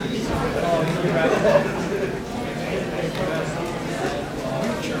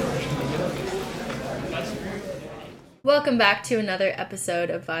Welcome back to another episode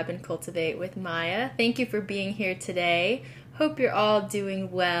of Vibe and Cultivate with Maya. Thank you for being here today. Hope you're all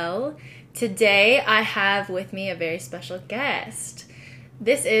doing well. Today I have with me a very special guest.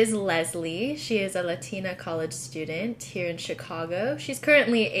 This is Leslie. She is a Latina college student here in Chicago. She's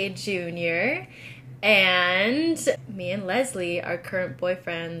currently a junior. And me and Leslie, our current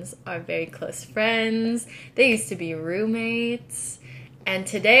boyfriends, are very close friends. They used to be roommates. And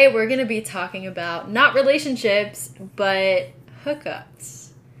today we're going to be talking about not relationships, but hookups.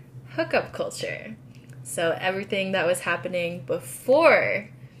 Hookup culture. So everything that was happening before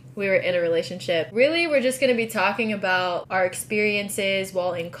we were in a relationship. Really, we're just going to be talking about our experiences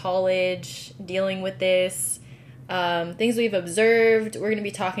while in college, dealing with this, things we've observed. We're going to be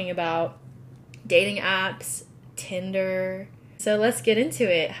talking about dating apps, Tinder. So let's get into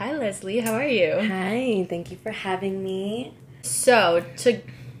it. Hi, Leslie. How are you? Hi. Thank you for having me. So, to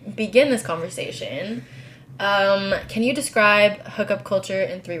begin this conversation, can you describe hookup culture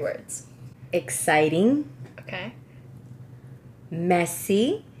in 3 words? Exciting. Okay.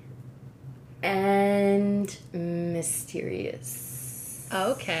 Messy. And mysterious.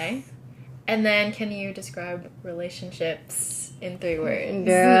 Okay. And then can you describe relationships in 3 words?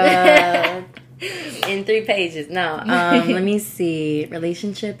 Girl. In 3 pages. No. Let me see.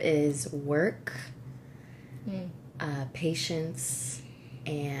 Relationship is work. Patience,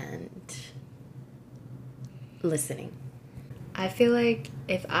 and listening. I feel like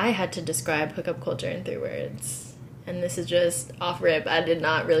if I had to describe hookup culture in 3 words, and this is just off rip, I did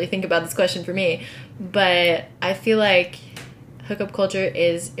not really think about this question for me, but I feel like hookup culture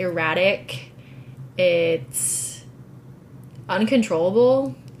is erratic, it's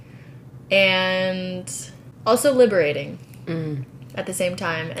uncontrollable, and also liberating at the same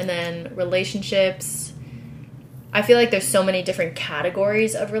time. And then relationships, I feel like there's so many different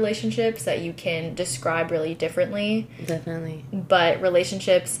categories of relationships that you can describe really differently. Definitely. But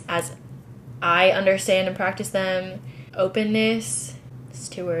relationships, as I understand and practice them, openness, it's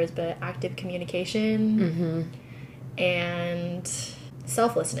 2 words, but active communication, and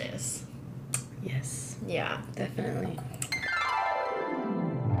selflessness. Yes. Yeah. Definitely.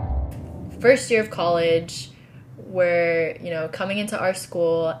 First year of college, we're, coming into our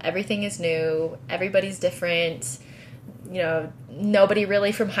school, everything is new, everybody's different, nobody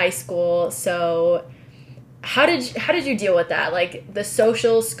really from high school. So how did you deal with that? Like, the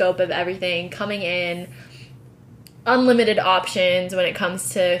social scope of everything coming in, unlimited options when it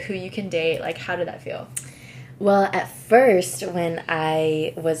comes to who you can date. Like, how did that feel? Well, at first, when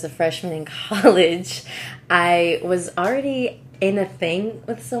I was a freshman in college, I was already in a thing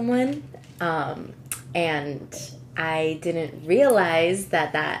with someone, and I didn't realize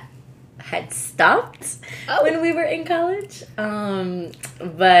that had stopped when we were in college. But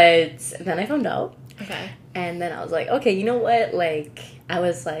then I found out. Okay. And then I was like, okay, you know what? Like, I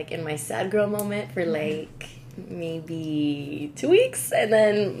was like in my sad girl moment for like maybe 2 weeks. And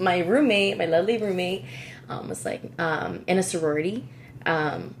then my lovely roommate, was like in a sorority.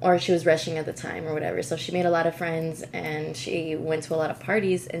 Or she was rushing at the time or whatever. So she made a lot of friends and she went to a lot of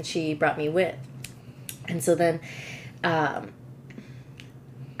parties and she brought me with. And so then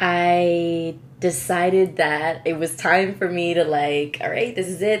I decided that it was time for me to, like, all right, this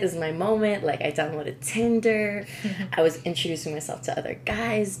is it. This is my moment. Like, I downloaded Tinder. I was introducing myself to other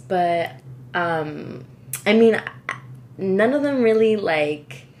guys. But, I mean, none of them really,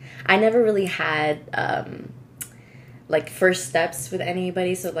 like, I never really had, like, first steps with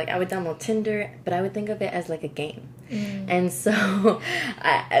anybody. So, like, I would download Tinder, but I would think of it as, like, a game. And so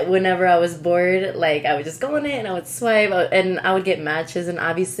whenever I was bored, like, I would just go on it and I would swipe and I would get matches. And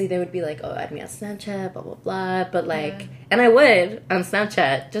obviously they would be like, oh, add me on Snapchat, blah, blah, blah. But, like, and I would on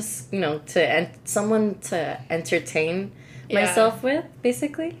Snapchat just, someone to entertain myself with,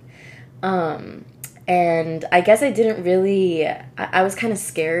 basically. And I guess I didn't really, I was kind of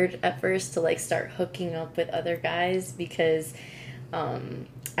scared at first to, like, start hooking up with other guys because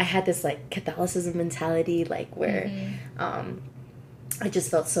I had this, like, Catholicism mentality, like, where I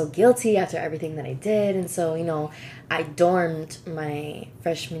just felt so guilty after everything that I did. And so, I dormed my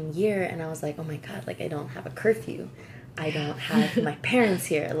freshman year and I was like, oh my God, like, I don't have a curfew. I don't have my parents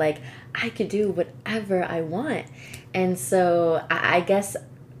here. Like, I could do whatever I want. And so I guess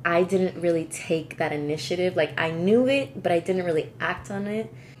I didn't really take that initiative. Like, I knew it, but I didn't really act on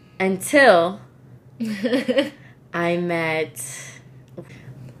it until I met,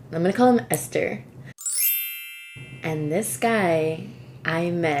 I'm going to call him Esther. And this guy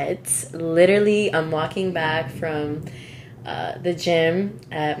I met, literally, I'm walking back from the gym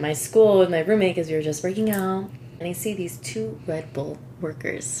at my school with my roommate because we were just working out, and I see these 2 Red Bull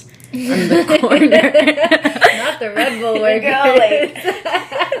workers on the corner. Not the Red Bull workers. Girl, like,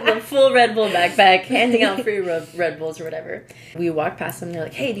 the full Red Bull backpack, handing out free Red Bulls or whatever. We walk past them, they're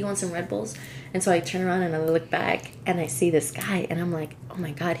like, hey, do you want some Red Bulls? And so I turn around and I look back and I see this guy and I'm like, oh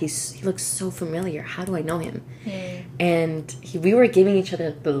my God, he looks so familiar. How do I know him? And we were giving each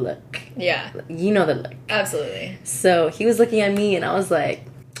other the look. Yeah. You know the look. Absolutely. So he was looking at me and I was like,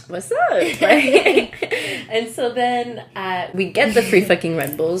 what's up? Like, and so then we get the free fucking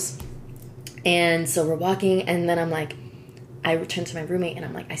Red Bulls. And so we're walking and then I'm like, I return to my roommate and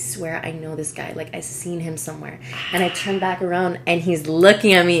I'm like, I swear I know this guy. Like, I've seen him somewhere. And I turn back around and he's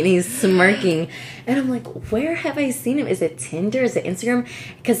looking at me and he's smirking. And I'm like, where have I seen him? Is it Tinder? Is it Instagram?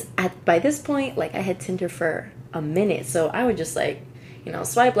 Because by this point, like, I had Tinder for a minute. So I would just, like, you know,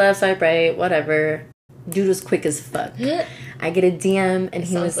 swipe left, swipe right, whatever. Dude was quick as fuck. I get a DM and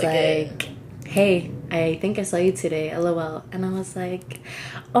he was like, hey, I think I saw you today, LOL. And I was like,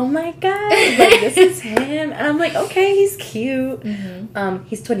 oh my God, like, this is him. And I'm like, okay, he's cute.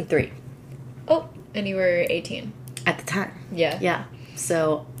 He's 23. Oh, and you were 18. At the time. Yeah. Yeah.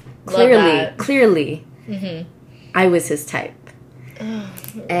 So, clearly, I was his type.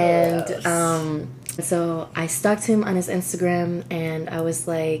 And so I stalked him on his Instagram and I was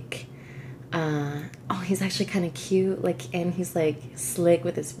like, oh, he's actually kind of cute, like, and he's like slick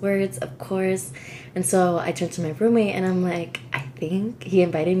with his words, of course. And so I turned to my roommate and I'm like, I think he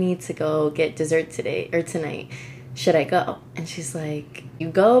invited me to go get dessert today or tonight. Should I go? And she's like, you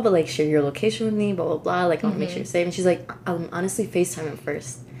go, but like share your location with me, blah blah blah. Like, I want to make sure you're safe. And she's like, I'll honestly FaceTime him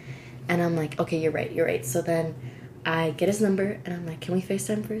first. And I'm like, okay, you're right. So then I get his number and I'm like, can we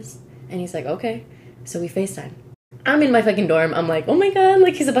FaceTime first? And he's like, okay. So we FaceTime. I'm in my fucking dorm. I'm like, oh my God,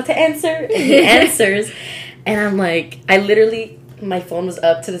 like, he's about to answer. And he answers. And I'm like, my phone was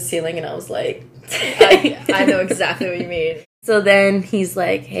up to the ceiling and I was like, I know exactly what you mean. So then he's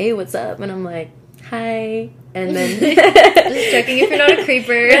like, hey, what's up? And I'm like, hi. And then just checking if you're not a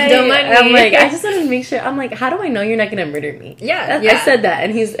creeper. Right? Don't mind me. I'm like, I just want to make sure. I'm like, how do I know you're not gonna murder me? Yeah. I said that,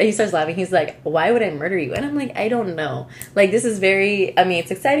 and he starts laughing. He's like, why would I murder you? And I'm like, I don't know. Like, this is very. I mean,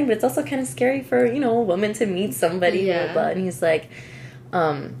 it's exciting, but it's also kind of scary for, you know, a woman to meet somebody. Yeah. Blah, blah. And he's like,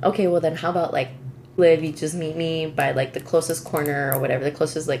 okay, well then, how about like, Liv, you just meet me by like the closest corner or whatever, the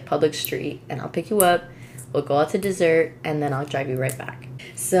closest like public street, and I'll pick you up. We'll go out to dessert, and then I'll drive you right back.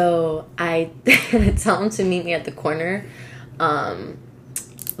 So I tell him to meet me at the corner,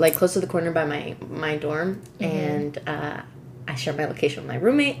 like close to the corner by my dorm, and I share my location with my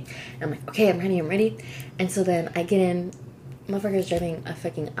roommate. And I'm like, okay, I'm ready. And so then I get in, motherfucker's driving a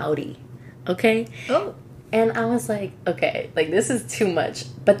fucking Audi, okay? Oh. And I was like, okay, like, this is too much.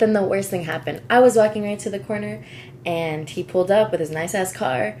 But then the worst thing happened. I was walking right to the corner, and he pulled up with his nice-ass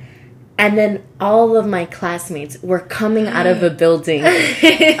car. And then all of my classmates were coming out of a building, out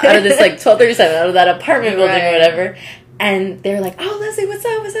of this, like, 1237, out of that apartment building or whatever. And they were like, oh, Leslie, what's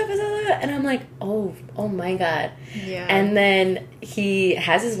up? And I'm like, oh my God. Yeah. And then he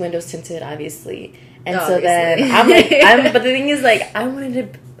has his windows tinted, obviously. And so then I'm like, but the thing is, like, I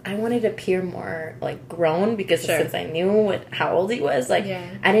wanted to appear more, like, grown because since I knew how old he was, like,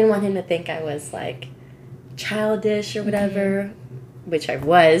 I didn't want him to think I was, like, childish or whatever, which I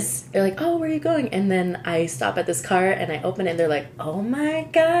was. They're like, oh, where are you going? And then I stop at this car and I open it and they're like, oh my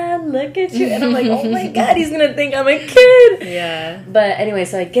God, look at you. And I'm like, oh my God, he's gonna think I'm a kid. Yeah. But anyway,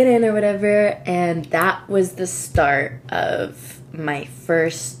 so I get in or whatever, and that was the start of my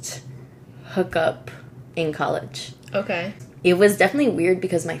first hookup in college. Okay. It was definitely weird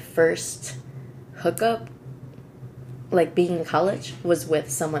because my first hookup, like being in college, was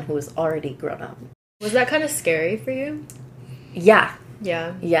with someone who was already grown up. Was that kind of scary for you? Yeah.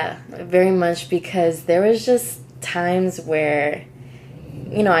 Yeah. Yeah, very much, because there was just times where,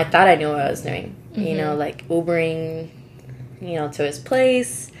 you know, I thought I knew what I was doing. You know, like Ubering, you know, to his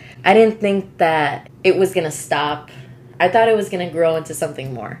place. I didn't think that it was going to stop. I thought it was going to grow into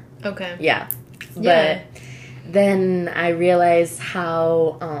something more. Okay. Yeah. But then I realized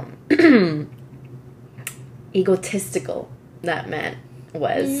how egotistical that man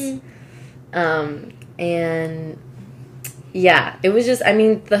was. And yeah, it was just, I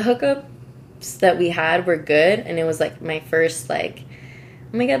mean, the hookups that we had were good, and it was like my first, like,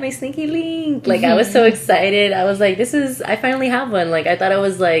 oh my God, my sneaky link. Like, I was so excited. I was like, I finally have one. Like, I thought I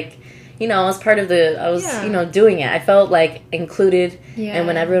was like, you know, I was part of you know, doing it. I felt like included. Yeah. And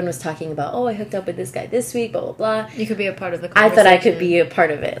when everyone was talking about, oh, I hooked up with this guy this week, blah, blah, blah. You could be a part of the conversation. I thought I could be a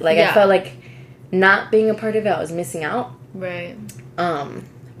part of it. Like, I felt like not being a part of it, I was missing out. Right.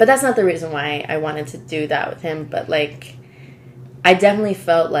 But that's not the reason why I wanted to do that with him. But, like, I definitely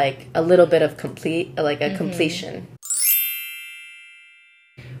felt like a little bit of completion.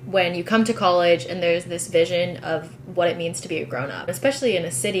 When you come to college and there's this vision of what it means to be a grown-up, especially in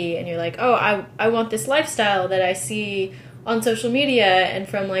a city, and you're like, oh, I want this lifestyle that I see on social media and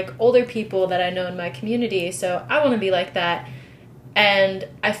from like older people that I know in my community, so I want to be like that. And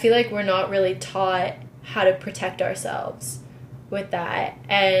I feel like we're not really taught how to protect ourselves with that.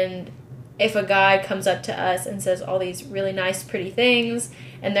 And if a guy comes up to us and says all these really nice, pretty things,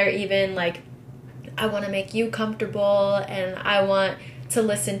 and they're even like, I want to make you comfortable, and I want to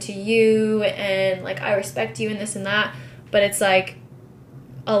listen to you, and like I respect you and this and that, but it's like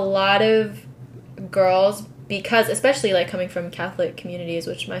a lot of girls, because especially like coming from Catholic communities,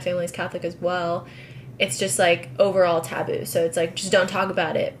 which my family is Catholic as well, it's just like overall taboo. So it's like, just don't talk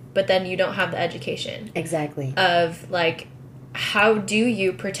about it, but then you don't have the education Exactly. of like, how do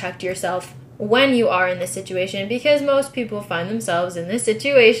you protect yourself when you are in this situation, because most people find themselves in this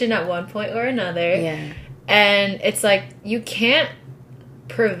situation at one point or another. Yeah. And it's like, you can't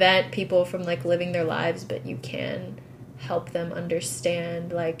prevent people from like living their lives, but you can help them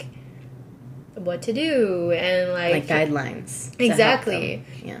understand like what to do and like guidelines. Exactly.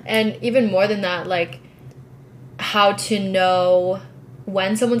 Yeah. And even more than that, like how to know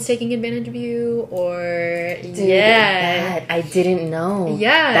when someone's taking advantage of you, or Dude, that I didn't know.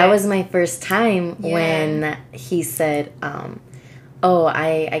 Yeah. That was my first time when he said, oh,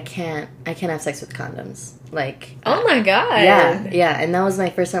 I can't have sex with condoms. Like, oh my God. Yeah. And that was my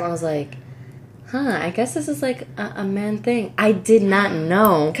first time. I was like, I guess this is like a man thing. I did not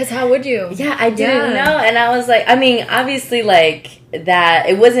know. Because how would you? Yeah, I didn't know. And I was like, I mean, obviously, like, that,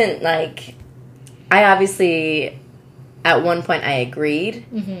 it wasn't like, I obviously, at one point, I agreed.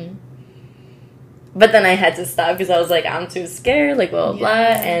 Mm-hmm. But then I had to stop because I was like, I'm too scared, like, blah, blah, blah.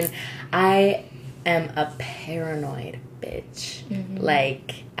 And I am a paranoid bitch. Mm-hmm.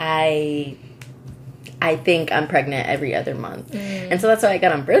 Like, I think I'm pregnant every other month. Mm. And so that's why I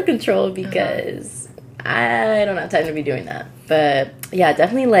got on birth control, because I don't have time to be doing that. But yeah,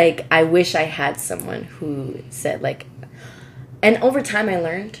 definitely, like, I wish I had someone who said, like, and over time I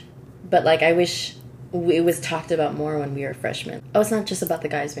learned, but like, I wish it was talked about more when we were freshmen. Oh, it's not just about the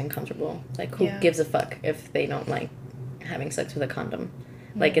guys being comfortable. Like, who gives a fuck if they don't like having sex with a condom?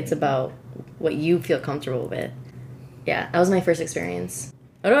 Mm. Like, it's about what you feel comfortable with. Yeah, that was my first experience.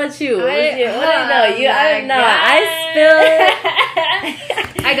 What about you? I don't know. I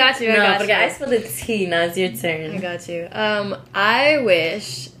spilled. I got you. I spilled the tea. Now it's your turn. I got you. I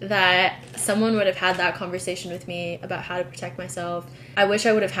wish that someone would have had that conversation with me about how to protect myself. I wish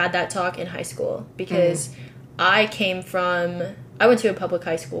I would have had that talk in high school, because I went to a public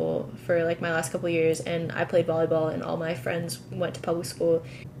high school for like my last couple of years, and I played volleyball, and all my friends went to public school.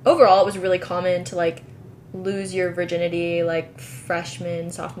 Overall, it was really common to like lose your virginity like freshman,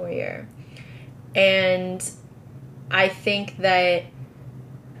 sophomore year. And I think that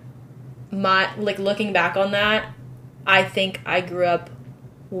looking back on that, I think I grew up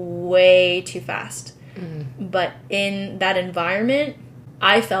way too fast. But in that environment,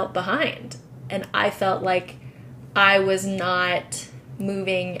 I felt behind, and I felt like I was not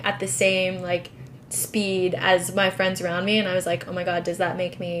moving at the same like speed as my friends around me, and I was like, oh my God, does that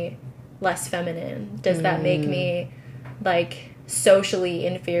make me less feminine? Does that make me like socially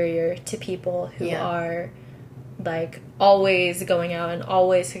inferior to people who are like always going out and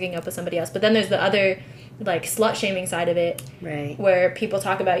always hooking up with somebody else? But then there's the other like slut shaming side of it, right, where people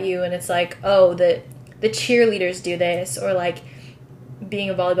talk about you and it's like, oh, the cheerleaders do this, or like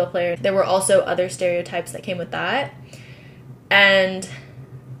being a volleyball player. There were also other stereotypes that came with that. And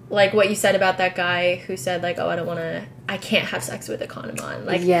like what you said about that guy who said like, oh, I can't have sex with a condom on.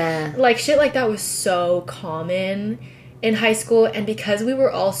 Like, like shit like that was so common in high school. And because we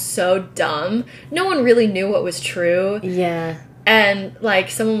were all so dumb, no one really knew what was true. Yeah. And like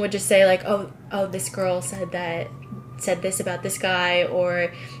someone would just say like, oh, this girl said this about this guy,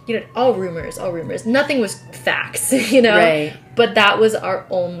 or, you know, all rumors. Nothing was facts, you know? Right. But that was our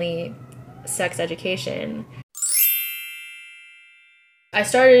only sex education. I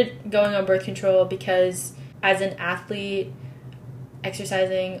started going on birth control because as an athlete,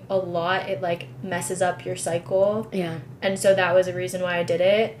 exercising a lot, it like messes up your cycle. Yeah. And so that was a reason why I did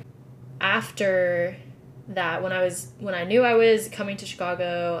it. After that, when I knew I was coming to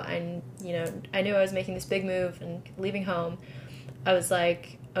Chicago, and I knew I was making this big move and leaving home, I was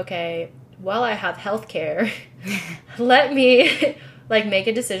like, okay, while I have healthcare, let me like make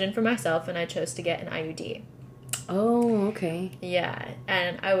a decision for myself, and I chose to get an IUD. Oh, okay. Yeah,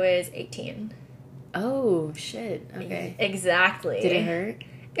 and I was 18. Oh, shit. Okay. Exactly. Did it hurt?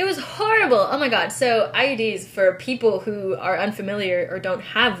 It was horrible. Oh my god. So IUDs, for people who are unfamiliar or don't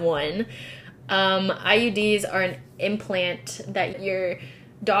have one, IUDs are an implant that your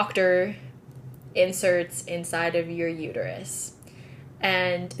doctor inserts inside of your uterus.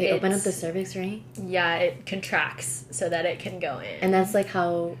 And they open up the cervix, right? Yeah, it contracts so that it can go in. And that's like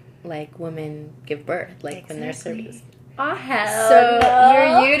how like women give birth, like exactly. when their cervix. Oh, hell so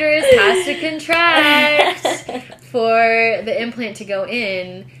no. your uterus has to contract for the implant to go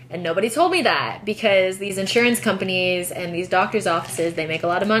in, and nobody told me that, because these insurance companies and these doctors' offices, they make a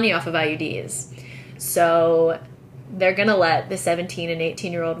lot of money off of IUDs. So they're going to let the 17 and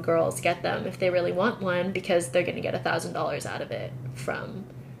 18-year-old girls get them if they really want one, because they're going to get $1,000 out of it from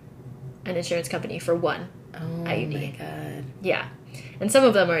an insurance company for one IUD. Oh my god. Yeah. And some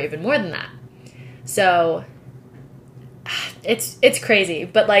of them are even more than that. So it's crazy.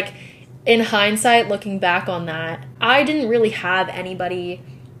 But like, in hindsight, looking back on that, I didn't really have anybody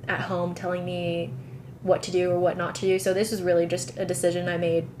at home telling me what to do or what not to do. So this was really just a decision I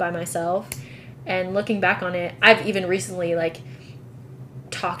made by myself. And looking back on it, I've even recently like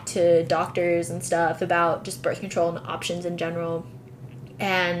talked to doctors and stuff about just birth control and options in general.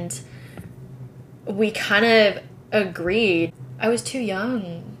 And we kind of agreed. I was too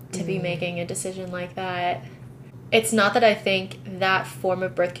young to be making a decision like that. It's not that I think that form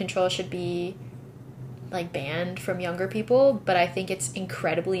of birth control should be like banned from younger people, but I think it's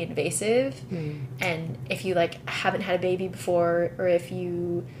incredibly invasive. And if you like haven't had a baby before, or if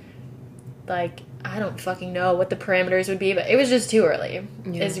you like, I don't fucking know what the parameters would be, but it was just too early,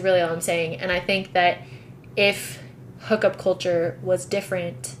 is really all I'm saying. And I think that if hookup culture was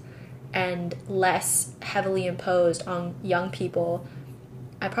different and less heavily imposed on young people,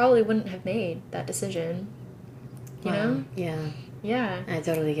 I probably wouldn't have made that decision. You know? Yeah. Yeah. I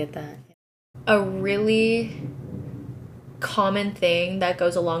totally get that. A really common thing that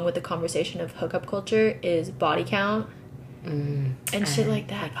goes along with the conversation of hookup culture is body count. And shit like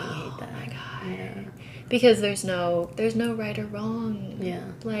that. I hate that. Oh my god. Yeah. Because there's no right or wrong. Yeah.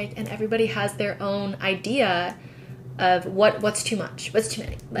 Like, and everybody has their own idea of what's too much, what's too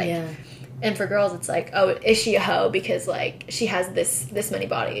many. Like, yeah. And for girls, it's like, oh, is she a hoe because like she has this many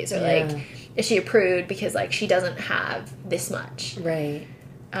bodies, or like, is she a prude because like she doesn't have this much? Right.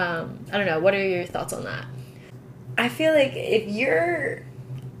 I don't know. What are your thoughts on that? I feel like if you're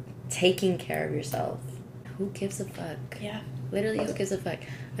taking care of yourself, who gives a fuck? Yeah. Literally, who gives a fuck?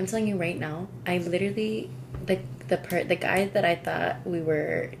 I'm telling you right now, I literally, the guy that I thought we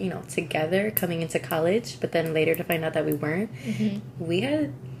were, you know, together coming into college, but then later to find out that we weren't, we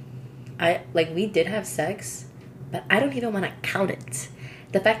did have sex, but I don't even want to count it.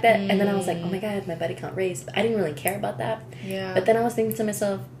 The fact that, and then I was like, oh my god, my body count raised. But I didn't really care about that. Yeah. But then I was thinking to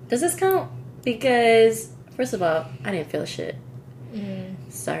myself, does this count? Because, first of all, I didn't feel shit.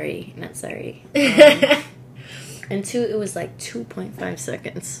 Sorry, not sorry. And two, it was like 2.5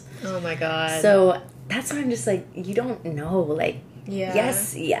 seconds. Oh my god. So that's why I'm just like, you don't know. Like, yeah.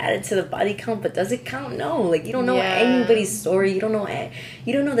 Yes, you add it to the body count, but does it count? No. Like, you don't know anybody's story. You don't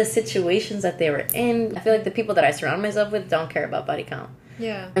know the situations that they were in. I feel like the people that I surround myself with don't care about body count.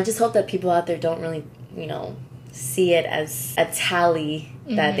 Yeah. I just hope that people out there don't really, you know, see it as a tally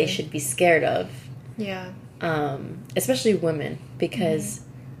that they should be scared of. Yeah. Especially women, because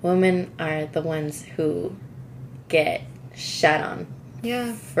women are the ones who get shat on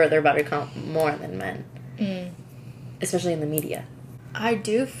for their body count more than men. Especially in the media. I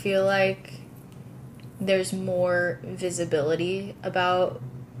do feel like there's more visibility about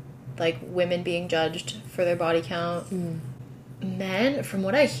like women being judged for their body count. Men, from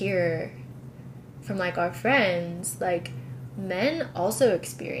what I hear from like our friends, like men also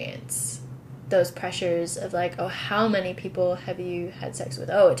experience those pressures of like, oh, how many people have you had sex with?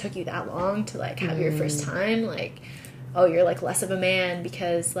 Oh, it took you that long to like have your first time. Like, oh, you're like less of a man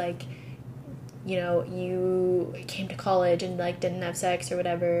because like, you know, you came to college and like didn't have sex or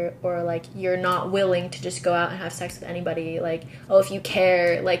whatever, or like you're not willing to just go out and have sex with anybody. Like, oh, if you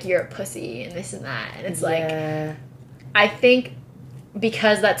care, like you're a pussy and this and that. And it's like, I think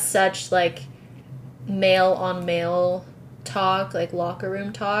because that's such like male on male talk, like locker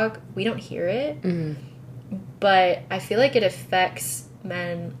room talk, we don't hear it. But I feel like it affects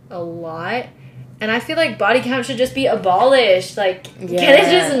men a lot. And I feel like body count should just be abolished. Like, can it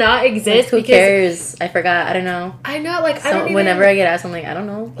just not exist? Like, who cares? I forgot. I don't know. I know, like, I don't even... Whenever I get asked, I'm like, I don't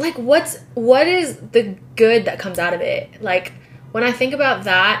know. Like, what is the good that comes out of it? Like, when I think about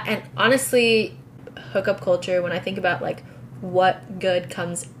that, and honestly, hookup culture, when I think about, like, what good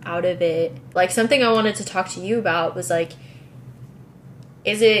comes out of it, like, something I wanted to talk to you about was, like,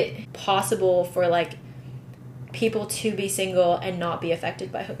 is it possible for, like, people to be single and not be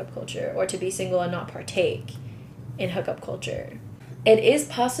affected by hookup culture, or to be single and not partake in hookup culture? It is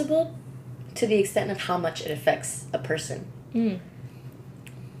possible to the extent of how much it affects a person.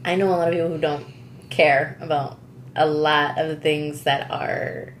 I know a lot of people who don't care about a lot of the things that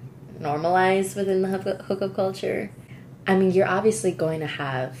are normalized within the hookup culture. I mean, you're obviously going to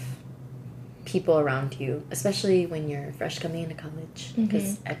have people around you, especially when you're fresh coming into college,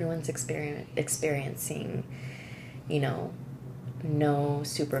 because everyone's experiencing, you know, no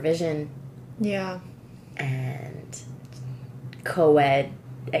supervision. Yeah. And co-ed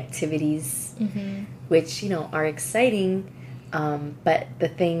activities, which, you know, are exciting, but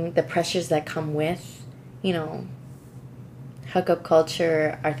the pressures that come with, you know, hookup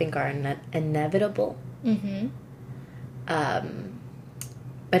culture, I think are inevitable.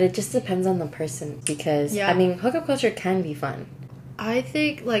 But it just depends on the person, because, I mean, hookup culture can be fun. I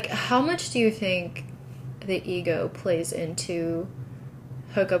think, like, how much do you think the ego plays into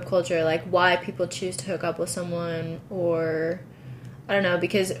hookup culture? Like, why people choose to hook up with someone, or, I don't know,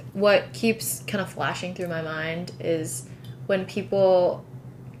 because what keeps kind of flashing through my mind is when people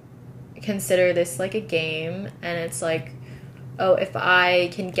consider this, like, a game, and it's like, oh, if I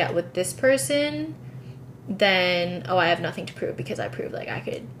can get with this person, then, oh, I have nothing to prove, because I proved, like, I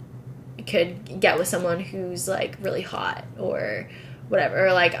could get with someone who's, like, really hot, or whatever,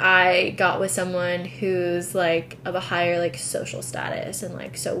 or, like, I got with someone who's, like, of a higher, like, social status, and,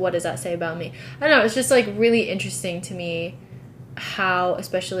 like, so what does that say about me? I don't know, it's just, like, really interesting to me how,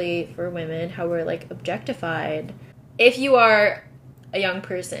 especially for women, how we're, like, objectified. If you are a young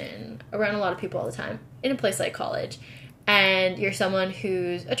person around a lot of people all the time, in a place like college, and you're someone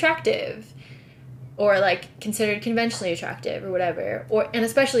who's attractive, or, like, considered conventionally attractive, or whatever, and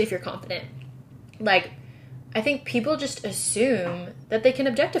especially if you're confident, like, I think people just assume that they can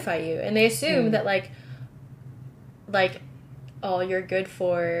objectify you, and they assume that, like, all you're good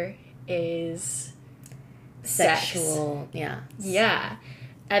for is sexual, sex. Yeah.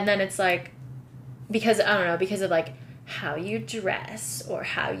 And then it's, like, because, I don't know, because of, like, how you dress, or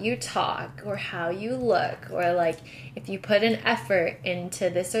how you talk, or how you look, or, like, if you put an effort into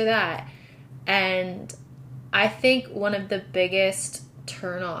this or that. And I think one of the biggest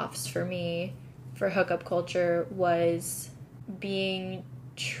turnoffs for me for hookup culture was being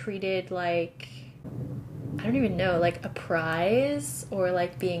treated like, I don't even know, like a prize, or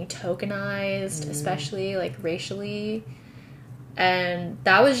like being tokenized, especially like racially. And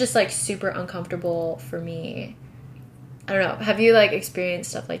that was just like super uncomfortable for me. I don't know. Have you like experienced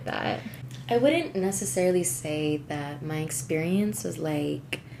stuff like that? I wouldn't necessarily say that my experience was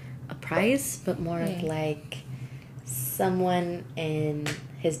like a prize, but more of like someone in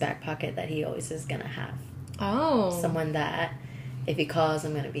his back pocket that he always is gonna have. Oh. Someone that if he calls,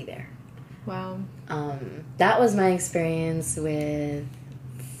 I'm gonna be there. Wow. That was my experience with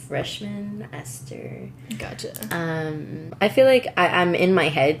freshman Esther. Gotcha. I feel like I'm in my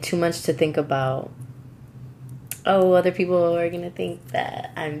head too much to think about, oh, other people are gonna think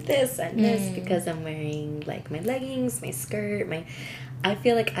that I'm this, because I'm wearing like my leggings, my skirt, I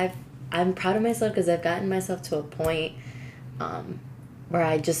feel like I'm proud of myself because I've gotten myself to a point where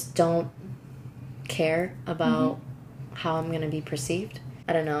I just don't care about how I'm gonna be perceived.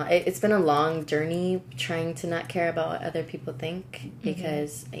 I don't know. It's been a long journey trying to not care about what other people think,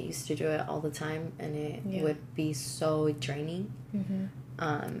 because I used to do it all the time, and it would be so draining.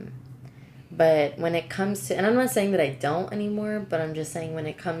 But when it comes to, and I'm not saying that I don't anymore, but I'm just saying when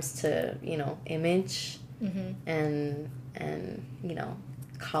it comes to, you know, image and you know,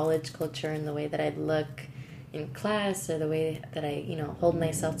 college culture, and the way that I look in class, or the way that I, you know, hold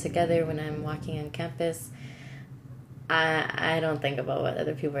myself together when I'm walking on campus, I don't think about what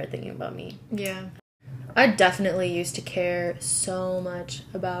other people are thinking about me. Yeah. I definitely used to care so much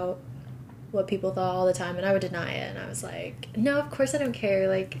about what people thought all the time, and I would deny it, and I was like, no, of course I don't care,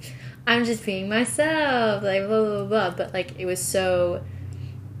 like, I'm just being myself, like, blah, blah, blah, but, like, it was so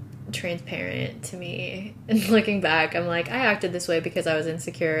transparent to me, and looking back, I'm like, I acted this way because I was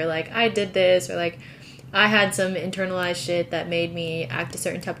insecure, like, I did this, or, like, I had some internalized shit that made me act a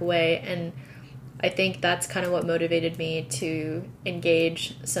certain type of way, and I think that's kind of what motivated me to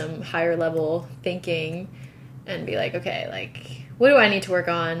engage some higher level thinking and be like, okay, like, what do I need to work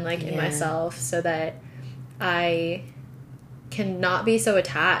on, like, in myself, so that I can not be so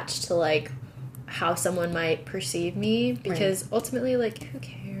attached to, like, how someone might perceive me, because ultimately, like, who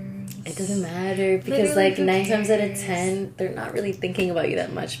cares? It doesn't matter, because, like, 9 times out of 10, they're not really thinking about you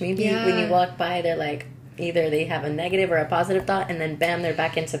that much. Maybe when you walk by, they're like, either they have a negative or a positive thought, and then bam, they're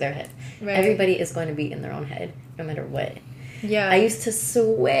back into their head. Right. Everybody is going to be in their own head, no matter what. Yeah. I used to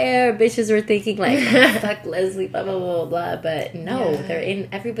swear bitches were thinking like, fuck Leslie, blah, blah, blah, blah. But no,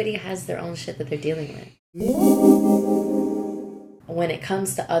 everybody has their own shit that they're dealing with. When it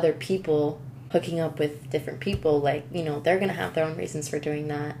comes to other people hooking up with different people, like, you know, they're going to have their own reasons for doing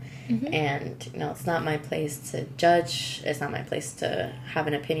that. Mm-hmm. And, you know, it's not my place to judge. It's not my place to have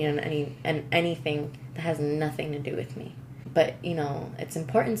an opinion on anything that has nothing to do with me. But, you know, it's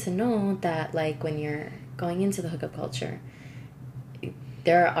important to know that, like, when you're going into the hookup culture,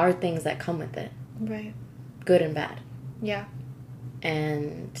 there are things that come with it. Right. Good and bad. Yeah.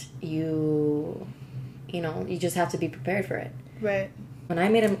 And you know, you just have to be prepared for it. Right. When I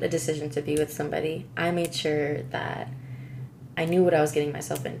made a decision to be with somebody, I made sure that I knew what I was getting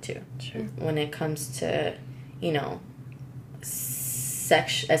myself into. Sure. When it comes to, you know,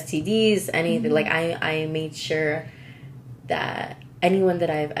 STDs, anything. Like, I made sure that anyone that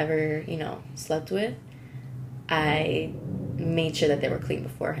I've ever, you know, slept with, I made sure that they were clean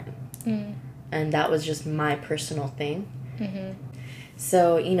beforehand. Mm. And that was just my personal thing. Mm-hmm.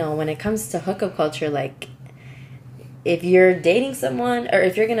 So, you know, when it comes to hookup culture, like, if you're dating someone, or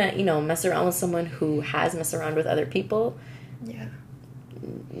if you're gonna, you know, mess around with someone who has messed around with other people,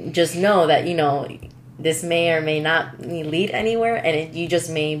 just know that, you know, this may or may not lead anywhere, and you just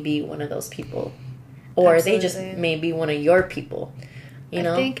may be one of those people. Or Absolutely. They just may be one of your people, you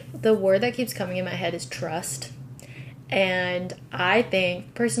know? I think the word that keeps coming in my head is trust. And I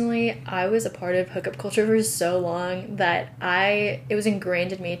think, personally, I was a part of hookup culture for so long that it was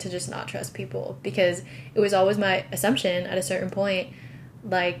ingrained in me to just not trust people. Because it was always my assumption at a certain point,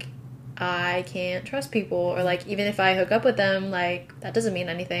 like, I can't trust people. Or, like, even if I hook up with them, like, that doesn't mean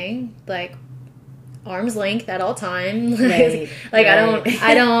anything. Like, arm's length at all times. Right. Like, right.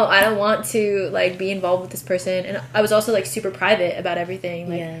 I don't want to, like, be involved with this person. And I was also, like, super private about everything.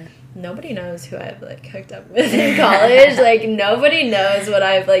 Like, nobody knows who I've, like, hooked up with in college. Like, nobody knows what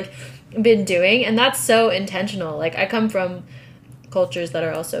I've, like, been doing. And that's so intentional. Like, I come from cultures that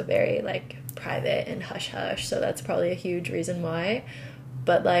are also very, like, private and hush-hush. So that's probably a huge reason why.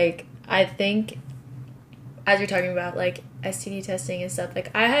 But, like, I think, as you're talking about, like, STD testing and stuff, like,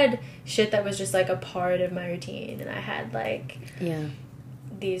 I had shit that was just, like, a part of my routine. And I had, like,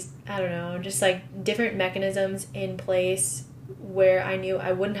 these, I don't know, just, like, different mechanisms in place where I knew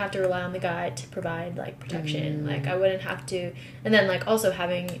I wouldn't have to rely on the guy to provide, like, protection. Like, I wouldn't have to... And then, like, also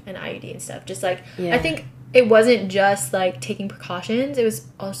having an IUD and stuff. Just, like... I think it wasn't just, like, taking precautions. It was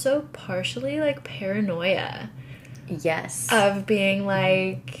also partially, like, paranoia. Yes. Of being,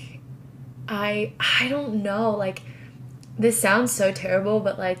 like... I don't know. Like, this sounds so terrible,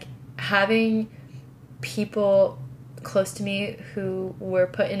 but, like, having people close to me who were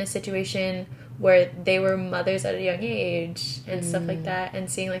put in a situation where they were mothers at a young age and stuff like that,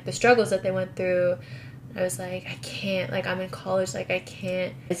 and seeing, like, the struggles that they went through, I was like, I can't, like, I'm in college, like, I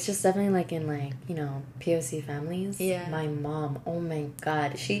can't. It's just definitely, like, in, like, you know, POC families. Yeah. My mom, oh my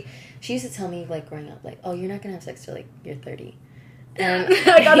God, she used to tell me, like, growing up, like, oh, you're not gonna have sex till, like, you're 30. And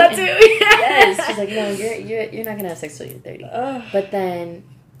I got that too. Yes, she's like, no, you're not gonna have sex till you're 30. But then,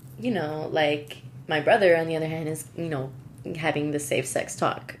 you know, like, my brother, on the other hand, is, you know, having the safe sex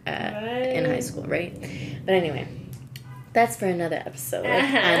talk in high school, right? But anyway, that's for another episode.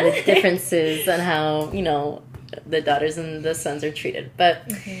 And the differences on how, you know, the daughters and the sons are treated.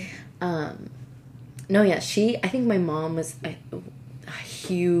 But no, yeah, I think my mom was a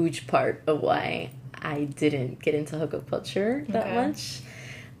huge part of why I didn't get into hookup culture that much.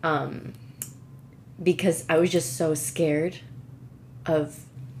 Because I was just so scared of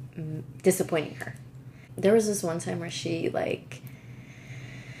disappointing her. There was this one time where she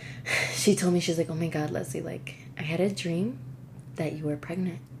told me, she's like, oh my God, Leslie, like, I had a dream that you were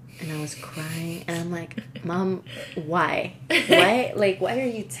pregnant. And I was crying. And I'm like, Mom, why? Why are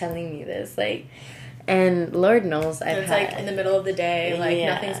you telling me this? Like, and Lord knows I've had... It's, like, in the middle of the day, like,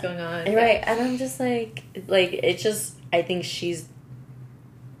 nothing's going on. Right. And I'm just like, it's just, I think she's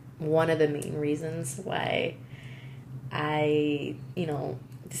one of the main reasons why I, you know,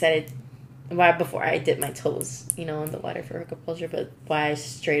 decided... Why before I dipped my toes, you know, in the water for hookup culture, but why I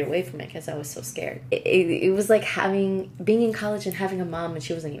strayed away from it, because I was so scared. It was like being in college and having a mom, and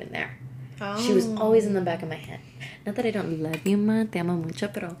she wasn't even there. Oh. She was always in the back of my head. Not that I don't love you, ma, te amo mucho,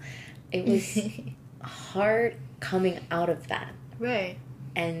 pero it was hard coming out of that. Right.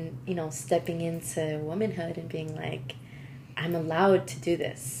 And, you know, stepping into womanhood and being like, I'm allowed to do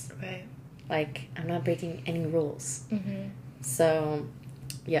this. Right. Like, I'm not breaking any rules. Mm-hmm. So,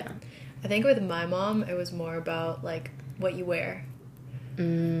 yeah. I think with my mom, it was more about, like, what you wear.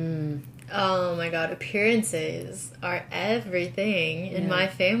 Oh, my God. Appearances are everything in my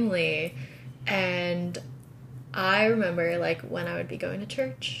family. And I remember, like, when I would be going to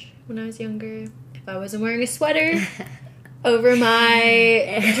church when I was younger, if I wasn't wearing a sweater over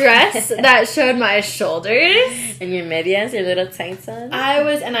my dress that showed my shoulders. And your medias, your little tights on?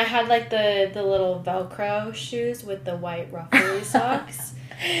 And I had, like, the little Velcro shoes with the white ruffly socks.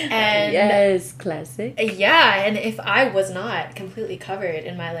 And yes, classic. Yeah, and if I was not completely covered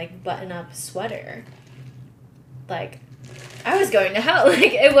in my, like, button-up sweater, like, I was going to hell.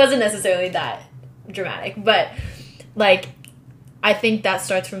 Like, it wasn't necessarily that dramatic, but, like, I think that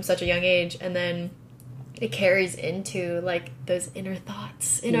starts from such a young age, and then it carries into, like, those inner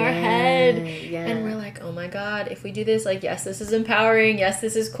thoughts in our head, and we're like, oh my god, if we do this, like, yes, this is empowering, yes,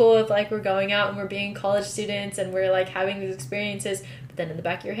 this is cool if, like, we're going out and we're being college students and we're, like, having these experiences, but then in the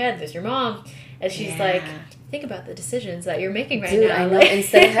back of your head, there's your mom, and she's like, think about the decisions that you're making right now. I know. Like,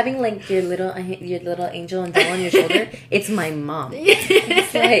 instead of having, like, your little angel and doll on your shoulder, it's my mom.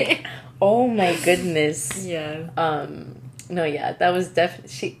 It's like, oh my goodness. Yeah. No, yeah, that was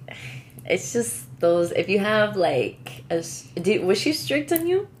definitely, it's just those, if you have, like, was she strict on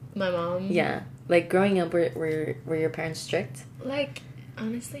you? My mom? Yeah. Like, growing up, were your parents strict? Like,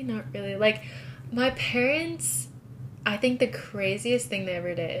 honestly, not really. Like, my parents, I think the craziest thing they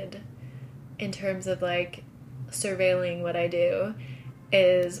ever did in terms of, like, surveilling what I do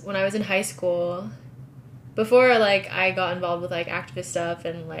is when I was in high school, before, like, I got involved with, like, activist stuff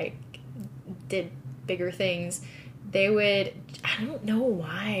and, like, did bigger things, they would, I don't know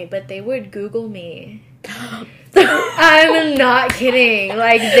why, but they would Google me. I'm not kidding.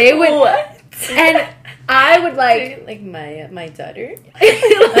 Like, they would... What? And I would, like... Like, my daughter?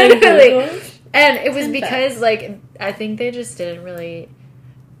 Literally. And it was because, like, I think they just didn't really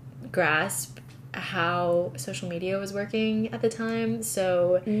grasp how social media was working at the time,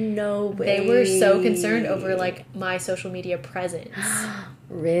 so no way. They were so concerned over, like, my social media presence.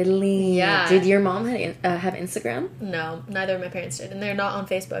 Really? Yeah. Did your mom have Instagram? No, neither of my parents did, and they're not on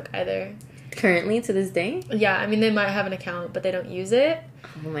Facebook either. Currently, to this day? Yeah, I mean, they might have an account, but they don't use it.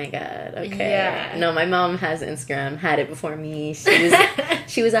 Oh my god, okay. Yeah. No, my mom has Instagram, had it before me.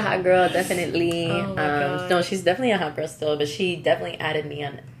 She was a hot girl, definitely. Oh my god. No, she's definitely a hot girl still, but she definitely added me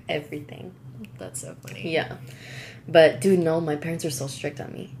on everything. That's so funny. Yeah. But, dude, no, my parents are so strict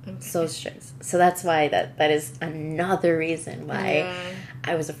on me. Okay. So strict. So that's why that is another reason why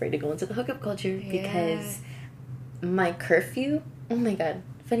I was afraid to go into the hookup culture. Because my curfew, oh my god,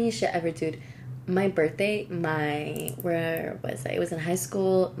 funniest shit ever, dude. My birthday, where was I? It was in high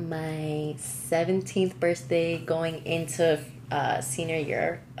school. My 17th birthday going into senior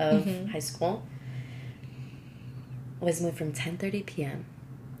year of high school was moved from 10:30 p.m.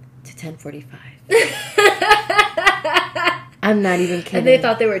 to 10:45. I'm not even kidding. And they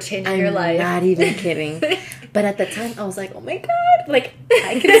thought they were changing your life. I'm not even kidding. But at the time, I was like, oh my god, like,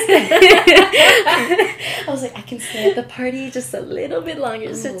 I can stay. I was like, I can stay at the party just a little bit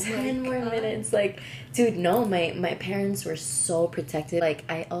longer, so 10 more minutes. Like, dude, no, my parents were so protective. Like,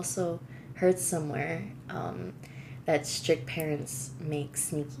 I also heard somewhere that strict parents make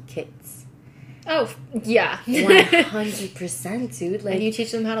sneaky kids. Oh, yeah. 100%, dude. Like, and you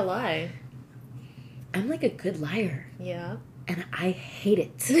teach them how to lie. I'm like a good liar. Yeah. And I hate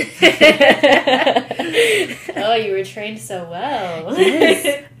it. Oh, you were trained so well.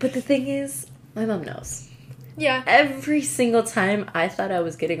 Yes. But the thing is, my mom knows. Yeah. Every single time I thought I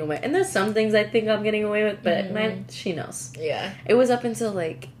was getting away. And there's some things I think I'm getting away with, but man, she knows. Yeah. It was up until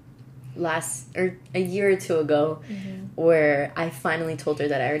like a year or two ago where I finally told her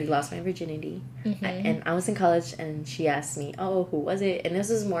that I already lost my virginity. And I was in college and she asked me, oh, who was it? And this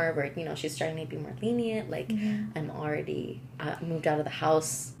was more of her, she's starting to be more lenient. Like, I'm already moved out of the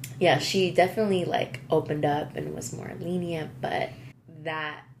house. Yeah, she definitely like opened up and was more lenient, but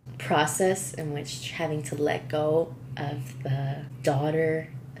that process in which having to let go of the daughter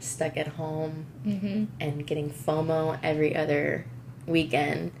stuck at home and getting FOMO every other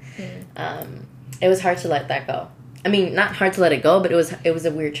weekend, it was hard to let that go. I mean, not hard to let it go, but it was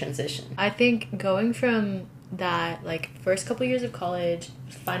a weird transition. I think going from that, like, first couple years of college,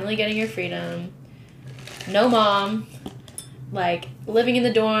 finally getting your freedom, no mom, like, living in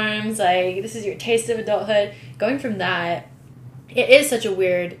the dorms, like, this is your taste of adulthood, going from that, it is such a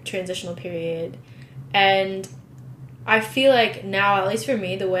weird transitional period, and I feel like now, at least for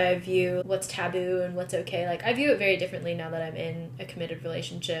me, the way I view what's taboo and what's okay, like, I view it very differently now that I'm in a committed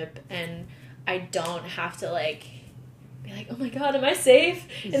relationship, and I don't have to, like, be like, oh my god, am I safe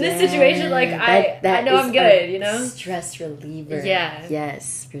in this situation? Like, I know I'm good, Stress reliever. Yeah.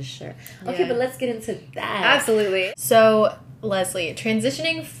 Yes, for sure. Okay, but let's get into that. Absolutely. So, Leslie,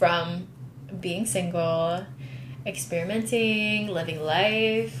 transitioning from being single, experimenting, living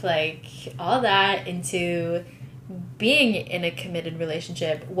life, like, all that into being in a committed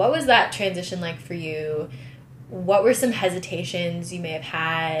relationship, what was that transition like for you? What were some hesitations you may have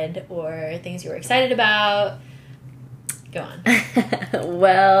had or things you were excited about? Go on.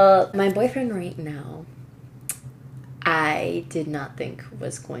 Well, my boyfriend right now, I did not think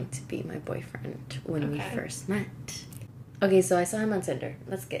was going to be my boyfriend when we first met. Okay, so I saw him on Tinder.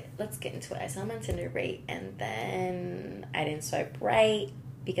 Let's get into it. I saw him on Tinder, right? And then I didn't swipe right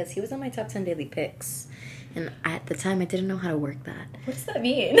because he was on my top 10 daily picks. And at the time, I didn't know how to work that. What does that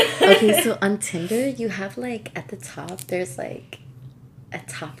mean? Okay, so on Tinder, you have, like, at the top, there's, like, a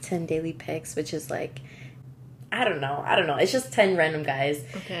top 10 daily picks, which is, like, I don't know. It's just 10 random guys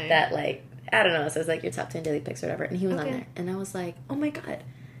that, like, I don't know. It says, like, your top 10 daily picks or whatever. And he was on there. And I was like, oh, my God.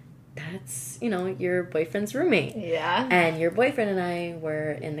 That's, you know, your boyfriend's roommate. Yeah. And your boyfriend and I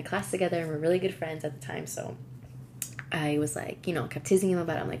were in the class together and we're really good friends at the time, so I was like, you know, kept teasing him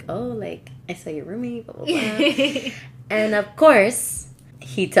about it. I'm like, oh, like, I saw your roommate, blah, blah, blah. And, of course,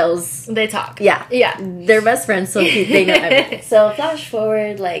 he tells... They talk. Yeah. Yeah. They're best friends, so they know everything. So, flash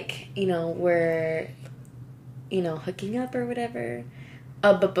forward, like, you know, we're, you know, hooking up or whatever.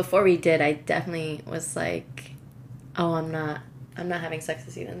 But before we did, I definitely was like, oh, I'm not having sex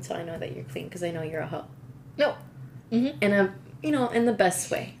with you until I know that you're clean, because I know you're a hoe. No. Mm-hmm. In a, you know, in the best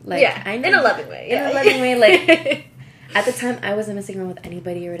way. Like, yeah, I know, in a loving way. Yeah. In a loving way, like... At the time, I wasn't messing around with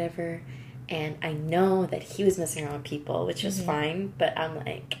anybody or whatever, and I know that he was messing around with people, which was fine, but I'm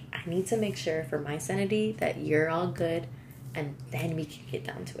like, I need to make sure for my sanity that you're all good, and then we can get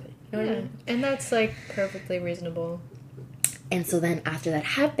down to it. You know what I mean? And that's, like, perfectly reasonable. And so then after that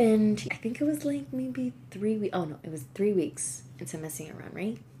happened, I think it was, like, maybe 3 weeks. Oh, no, it was 3 weeks into messing around,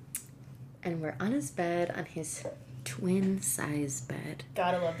 right? And we're on his bed, on his twin-size bed.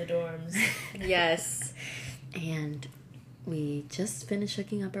 Gotta love the dorms. Yes. And... we just finished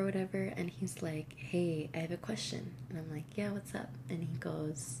hooking up or whatever, and he's like, hey, I have a question. And I'm like, yeah, what's up? And he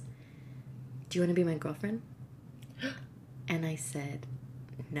goes, do you want to be my girlfriend? And I said,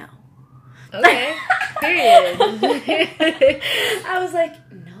 no. Okay. Period. I was like,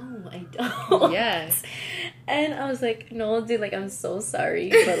 no, I don't. Yes. And I was like, no, dude, like, I'm so sorry,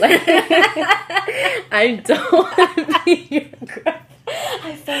 but, like, I don't want to be your girlfriend.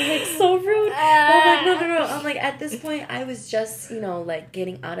 I felt like so rude. I'm like, no. I'm like, at this point, I was just, you know, like,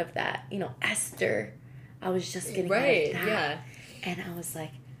 getting out of that. You know, Esther. I was just getting out of that. Yeah. And I was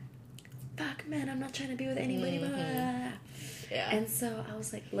like, fuck, man, I'm not trying to be with anybody. Yeah. And so I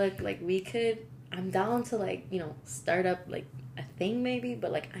was like, look, like, I'm down to, like, you know, start up, like, a thing maybe,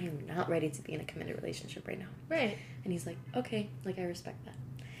 but, like, I am not ready to be in a committed relationship right now. Right. And he's like, okay, like, I respect that.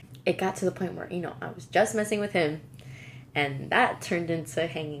 It got to the point where, you know, I was just messing with him. And that turned into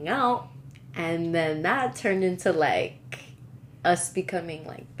hanging out. And then that turned into, like, us becoming,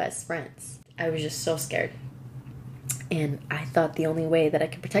 like, best friends. I was just so scared. And I thought the only way that I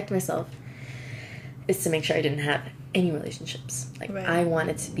could protect myself is to make sure I didn't have any relationships. Like, I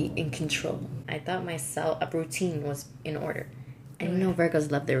wanted to be in control. I thought a routine was in order. And you know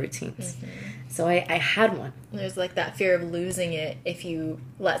Virgos love their routines. So I had one. There's, like, that fear of losing it if you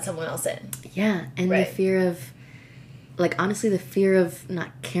let someone else in. Yeah, and the fear of... like, honestly, the fear of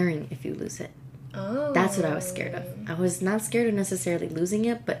not caring if you lose it. Oh. That's what I was scared of. I was not scared of necessarily losing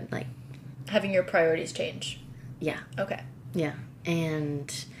it, but, like... having your priorities change. Yeah. Okay. Yeah.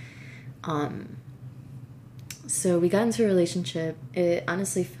 And, so we got into a relationship. It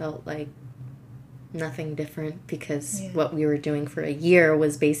honestly felt like nothing different because what we were doing for a year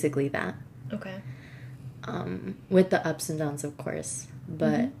was basically that. Okay. With the ups and downs, of course.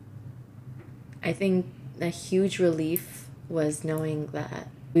 But I think... a huge relief was knowing that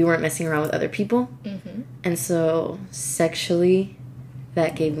we weren't messing around with other people. And so sexually,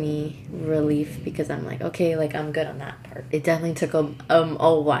 that gave me relief because I'm like, okay, like, I'm good on that part. It definitely took a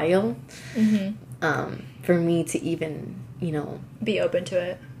while for me to even, you know... be open to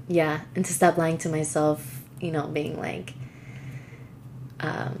it. Yeah, and to stop lying to myself, you know, being like,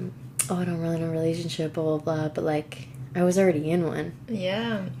 oh, I don't really know a relationship, blah, blah, blah. But, like, I was already in one.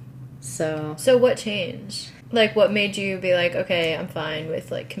 Yeah. So what changed? Like, what made you be like, okay, I'm fine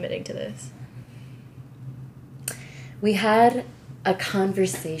with, like, committing to this? We had a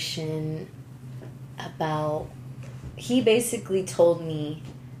conversation about... he basically told me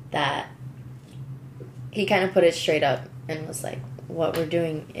that... he kind of put it straight up and was like, what we're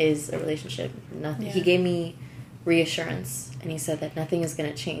doing is a relationship. Nothing. Yeah. He gave me reassurance, and he said that nothing is going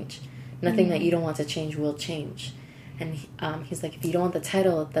to change. Nothing that you don't want to change will change. And he's like, if you don't want the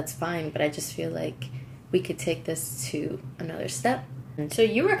title, that's fine, but I just feel like we could take this to another step. So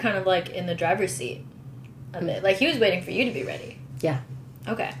you were kind of, like, in the driver's seat of it. Like, he was waiting for you to be ready. Yeah.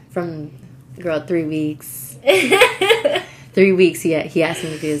 Okay. From Girl, 3 weeks. 3 weeks, he asked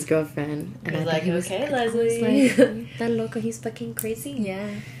me to be his girlfriend. And I was like, okay, Leslie. I was like, that loco, he's fucking crazy. Yeah.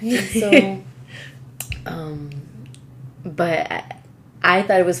 And so, but I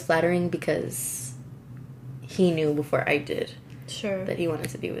thought it was flattering because he knew before I did. Sure. That he wanted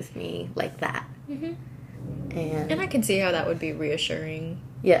to be with me like that. Mm-hmm. And I can see how that would be reassuring.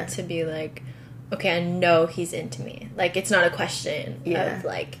 Yeah. To be like, okay, I know he's into me. Like, it's not a question of,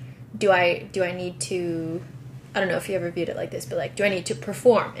 like, do I need to... I don't know if you ever viewed it like this, but, like, do I need to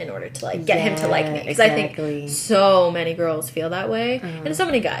perform in order to, like, get him to like me? Because I think so many girls feel that way. And so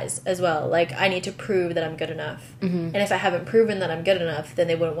many guys as well. Like, I need to prove that I'm good enough. Mm-hmm. And if I haven't proven that I'm good enough, then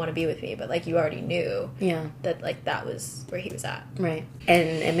they wouldn't want to be with me. But, like, you already knew that, like, that was where he was at. Right. And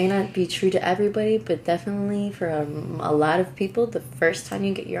it may not be true to everybody, but definitely for a lot of people, the first time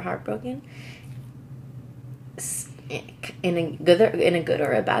you get your heart broken, in a good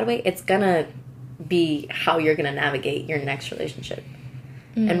or a bad way, it's gonna be how you're gonna navigate your next relationship.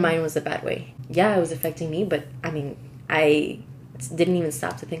 And mine was a bad way. Yeah, it was affecting me, but I mean, I didn't even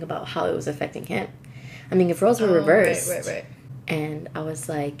stop to think about how it was affecting him. I mean, if roles were reversed, right. And I was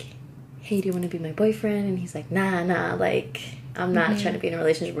like, hey, do you want to be my boyfriend? And he's like, nah, like, I'm not trying to be in a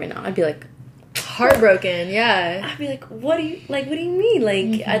relationship right now. I'd be like, heartbroken. Yeah. I'd be like, what do you mean?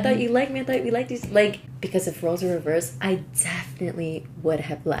 Like, I thought you liked me. I thought we liked these. Like, because if roles were reversed, I definitely would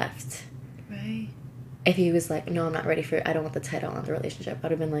have left. Right. If he was like, no, I'm not ready for it. I don't want the title on the relationship.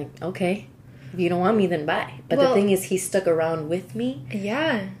 I'd have been like, okay, if you don't want me, then bye. But the thing is, he stuck around with me.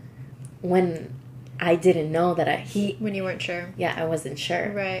 Yeah. When I didn't know that when you weren't sure. Yeah, I wasn't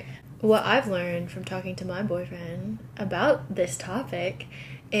sure. Right. What I've learned from talking to my boyfriend about this topic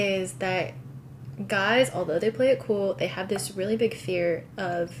is that guys, although they play it cool, they have this really big fear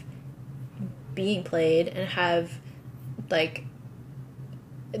of being played and have, like,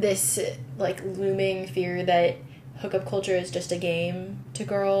 this, like, looming fear that hookup culture is just a game to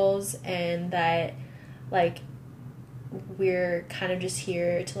girls and that, like, we're kind of just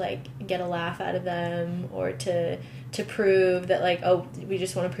here to, like, get a laugh out of them or to prove that, like, oh, we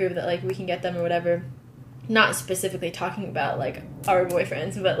just want to prove that, like, we can get them or whatever. Not specifically talking about, like, our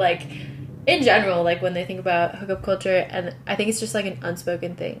boyfriends, but, like, in general, like, when they think about hookup culture, and I think it's just, like, an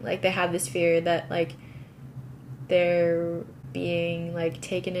unspoken thing. Like, they have this fear that, like, they're being, like,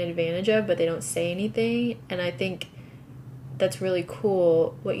 taken advantage of, but they don't say anything, and I think that's really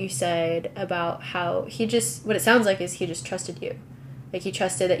cool what you said about how what it sounds like is he just trusted you. Like, he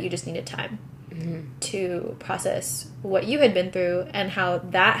trusted that you just needed time to process what you had been through and how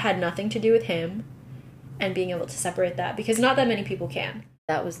that had nothing to do with him and being able to separate that, because not that many people can.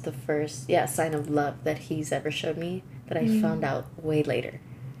 That was the first, sign of love that he's ever showed me that I found out way later.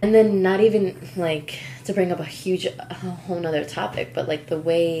 And then not even, like, to bring up a whole nother topic, but, like, the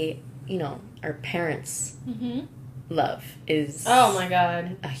way, our parents love is... Oh, my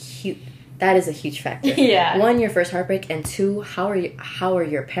God. That is a huge factor. Yeah. 1, your first heartbreak, and 2, how are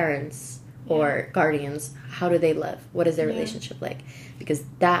your parents or guardians, how do they love? What is their relationship like? Because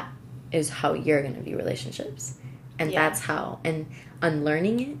that is how you're going to view relationships. And that's how... And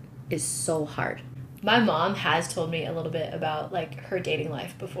unlearning it is so hard. My mom has told me a little bit about, like, her dating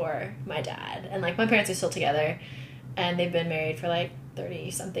life before my dad. And, like, my parents are still together. And they've been married for, like,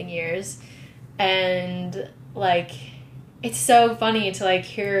 30-something years. And, like, it's so funny to, like,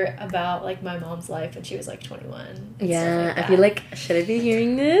 hear about, like, my mom's life when she was, like, 21. Yeah, I feel like, should I be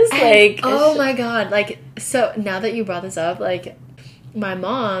hearing this? Like, oh, my God. Like, so now that you brought this up, like, my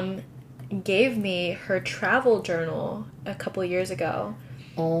mom gave me her travel journal a couple years ago.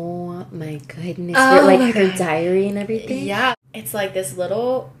 Oh my goodness. Like her diary and everything? Yeah. It's like this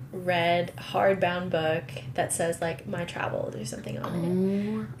little red hardbound book that says, like, my travels or something on it.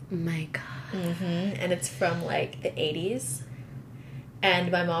 Oh my God. And it's from, like, the 80s.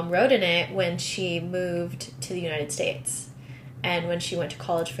 And my mom wrote in it when she moved to the United States. And when she went to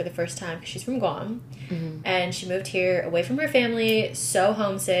college for the first time, because she's from Guam. And she moved here away from her family, so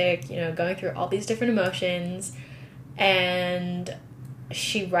homesick, going through all these different emotions. And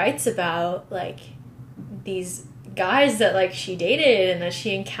she writes about, like, these guys that, like, she dated and that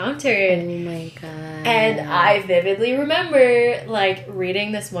she encountered. Oh my God. And I vividly remember, like,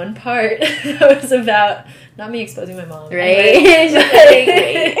 reading this one part that was about, not me exposing my mom. Right?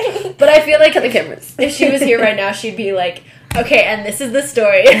 But I feel like cut the cameras. If she was here right now, she'd be like, okay, and this is the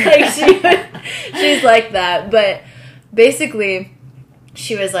story. Like, she's like that. But basically,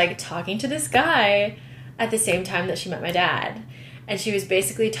 she was, like, talking to this guy at the same time that she met my dad. And she was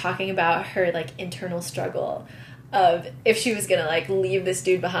basically talking about her, like, internal struggle of if she was gonna like leave this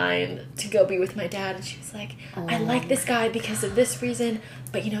dude behind to go be with my dad, and she was like, I like this guy because of this reason,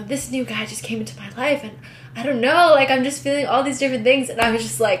 but you know, this new guy just came into my life and I don't know, like I'm just feeling all these different things. And I was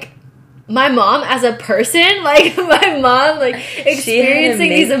just like, my mom as a person, like my mom like experiencing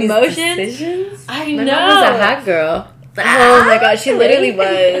these emotions. Decisions? I My know. mom was a hot girl. Oh my god, she literally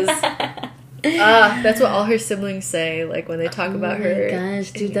was. That's what all her siblings say, like when they talk about her. Oh my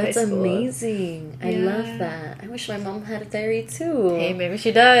gosh, dude, in high that's school. amazing. I Yeah. love that. I wish my mom had a diary too. Hey, maybe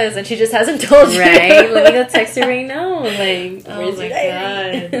she does, and she just hasn't told you. Right? Let me go text her right now. Like, Oh where's my your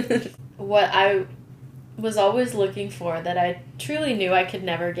diary? What I was always looking for that I truly knew I could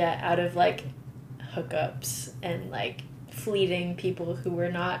never get out of like hookups and like fleeting people who were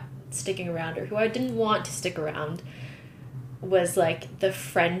not sticking around or who I didn't want to stick around was like the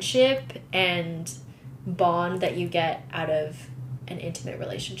friendship and bond that you get out of an intimate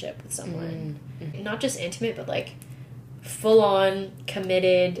relationship with someone. Not just intimate, but like full on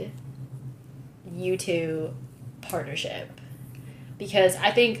committed you two partnership. Because I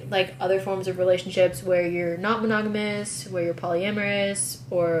think like other forms of relationships where you're not monogamous, where you're polyamorous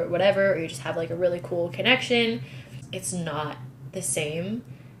or whatever, or you just have like a really cool connection, it's not the same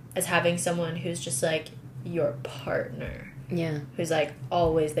as having someone who's just like your partner. Yeah. Who's like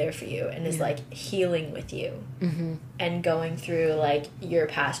always there for you and is like healing with you and going through like your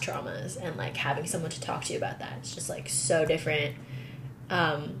past traumas and like having someone to talk to you about that. It's just like so different.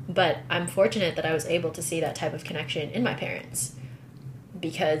 But I'm fortunate that I was able to see that type of connection in my parents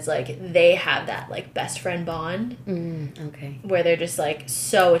because like they have that like best friend bond Okay. where they're just like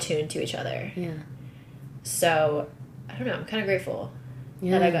so attuned to each other. Yeah. So I don't know, I'm kind of grateful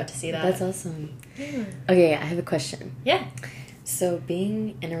that I got to see that. That's awesome. Yeah. Okay, I have a question. Yeah. So,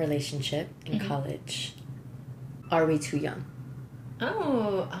 being in a relationship in college, are we too young?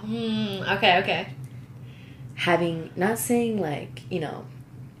 Oh, okay. Not saying like, you know,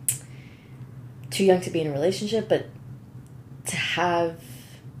 too young to be in a relationship, but to have,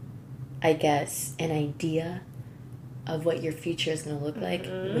 I guess, an idea of what your future is going to look like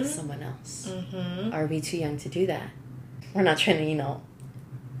with someone else. Are we too young to do that? We're not trying to, you know,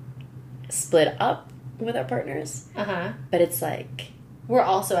 split up with our partners. But it's like... We're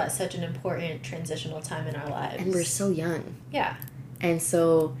also at such an important transitional time in our lives. And we're so young. Yeah. And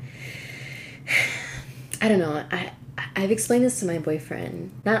so... I don't know. I've explained this to my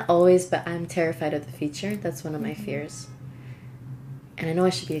boyfriend. Not always, but I'm terrified of the future. That's one of my fears. And I know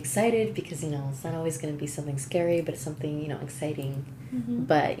I should be excited because, you know, it's not always going to be something scary, but it's something, you know, exciting.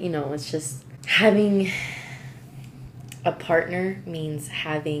 But, you know, it's just having... A partner means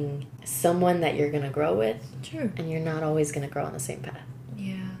having someone that you're going to grow with. True. And you're not always going to grow on the same path.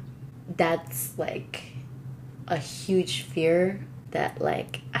 Yeah. That's, like, a huge fear that,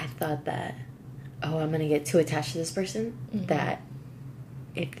 like, I thought that, oh, I'm going to get too attached to this person. That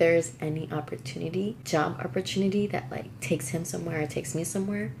if there's any opportunity, job opportunity that, like, takes him somewhere or takes me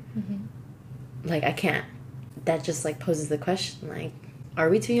somewhere, like, I can't. That just, like, poses the question, like, are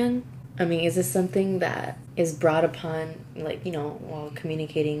we too young? I mean, is this something that is brought upon, like, you know, while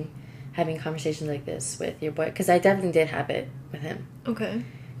communicating, having conversations like this with your boy? Because I definitely did have it with him. Okay.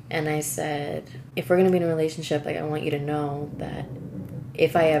 And I said, if we're going to be in a relationship, like, I want you to know that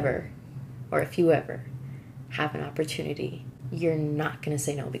if I ever, or if you ever, have an opportunity, you're not going to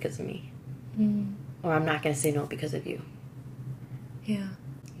say no because of me. Or I'm not going to say no because of you. Yeah.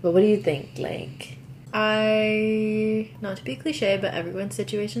 But what do you think? Like... not to be cliche, but everyone's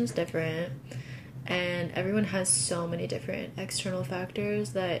situation is different. And everyone has so many different external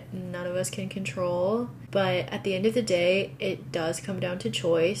factors that none of us can control. But at the end of the day, it does come down to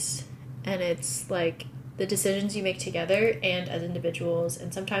choice. And it's like the decisions you make together and as individuals.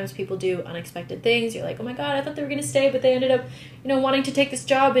 And sometimes people do unexpected things. You're like, oh my god, I thought they were going to stay, but they ended up, you know, wanting to take this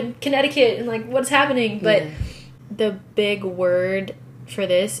job in Connecticut. And like, what's happening? But the big word for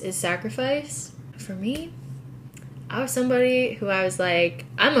this is sacrifice. For me, I was somebody who I was like,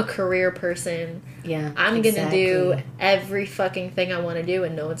 I'm a career person. Yeah, I'm going to do every fucking thing I want to do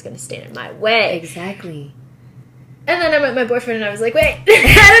and no one's going to stand in my way. Exactly. And then I met my boyfriend and I was like, wait,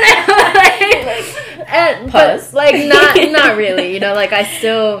 I don't know. Pause. But, like, not really, you know, like I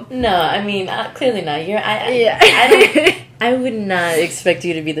still... No, I mean, clearly not. I would not expect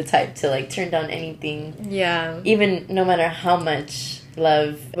you to be the type to, like, turn down anything. Yeah. Even no matter how much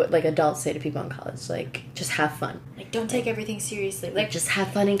love, what, like, adults say to people in college, like, just have fun. Like, don't take everything seriously. Like, just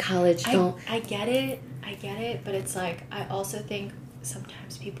have fun in college. I get it, but it's like, I also think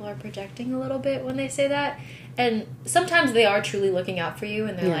sometimes people are projecting a little bit when they say that. And sometimes they are truly looking out for you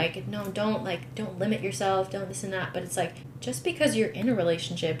and they're like, no, don't limit yourself, don't this and that. But it's like, just because you're in a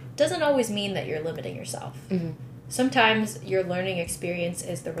relationship doesn't always mean that you're limiting yourself. sometimes your learning experience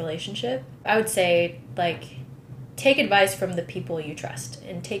is the relationship. I would say, like, take advice from the people you trust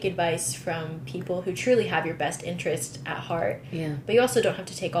and take advice from people who truly have your best interest at heart. Yeah. But you also don't have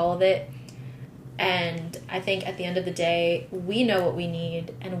to take all of it. And I think at the end of the day, we know what we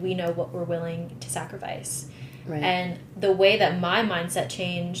need and we know what we're willing to sacrifice. Right. And the way that my mindset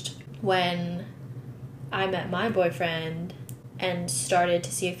changed when I met my boyfriend and started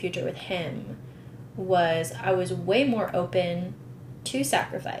to see a future with him was I was way more open to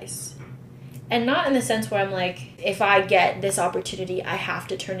sacrifice. And not in the sense where I'm like, if I get this opportunity, I have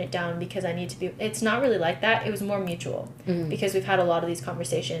to turn it down because I need to be... It's not really like that. It was more mutual. Mm-hmm. Because we've had a lot of these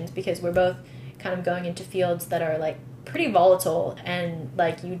conversations because we're both kind of going into fields that are, like, pretty volatile and,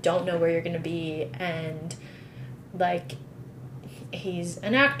 like, you don't know where you're going to be. And, like, he's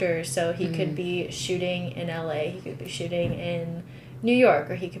an actor, so he could be shooting in LA. He could be shooting in New York,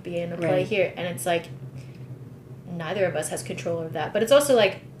 or he could be in a play here. And it's, like, neither of us has control over that. But it's also,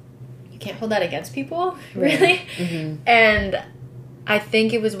 like, can't hold that against people, really. Mm-hmm. And I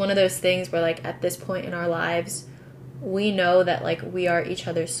think it was one of those things where, like, at this point in our lives, we know that, like, we are each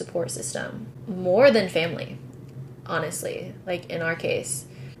other's support system more than family, honestly. Like, in our case,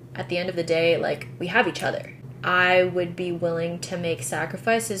 at the end of the day, like, we have each other. I would be willing to make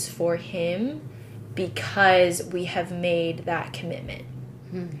sacrifices for him because we have made that commitment.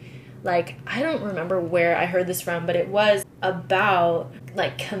 Like, I don't remember where I heard this from, but it was about,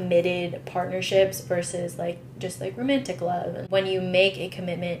 like, committed partnerships versus, like, just, like, romantic love. And when you make a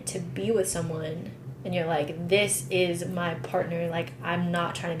commitment to be with someone and you're like, this is my partner, like, I'm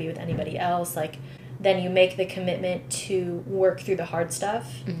not trying to be with anybody else, like, then you make the commitment to work through the hard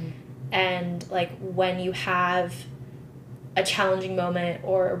stuff. Mm-hmm. And, like, when you have a challenging moment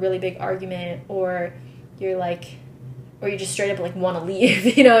or a really big argument, or you're, like... or you just straight up, like, want to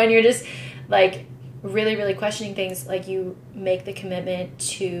leave, you know, and you're just, like, really, really questioning things, like, you make the commitment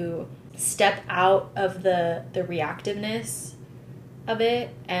to step out of the reactiveness of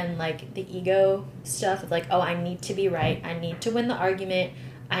it and, like, the ego stuff of, like, oh, I need to be right, I need to win the argument,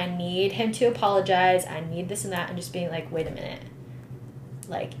 I need him to apologize, I need this and that, and just being like, wait a minute,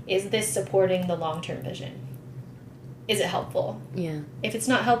 like, is this supporting the long-term vision? Is it helpful? Yeah. If it's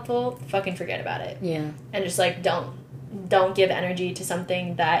not helpful, fucking forget about it. Yeah. And just, like, don't give energy to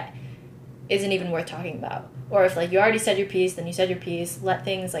something that isn't even worth talking about. Or if, like, you already said your piece, then you said your piece. Let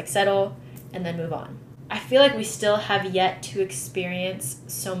things, like, settle and then move on. I feel like we still have yet to experience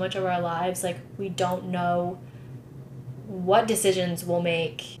so much of our lives. Like, we don't know what decisions we'll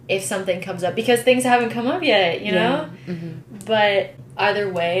make if something comes up because things haven't come up yet, you know? Yeah. Mm-hmm. But either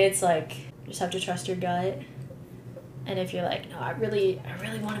way, it's like, you just have to trust your gut. And if you're like, no, I really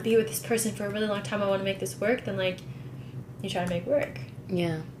want to be with this person for a really long time, I want to make this work, then, like, you try to make work.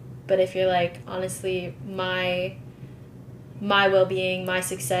 Yeah. But if you're like, honestly, my well-being, my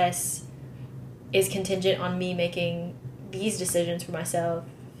success is contingent on me making these decisions for myself,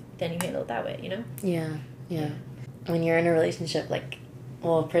 then you handle it that way, you know? Yeah, yeah. When you're in a relationship, like,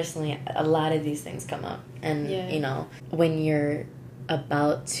 well, personally, a lot of these things come up. And, you know, when you're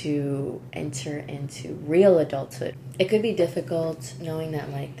about to enter into real adulthood, it could be difficult knowing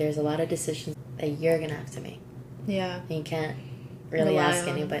that, like, there's a lot of decisions that you're going to have to make. Yeah. And you can't really ask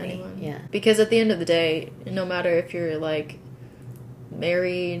anybody. Anyone. Yeah. Because at the end of the day, no matter if you're, like,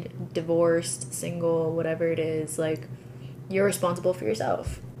 married, divorced, single, whatever it is, like, you're responsible for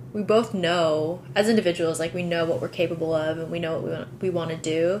yourself. We both know, as individuals, like, we know what we're capable of and we know what we want to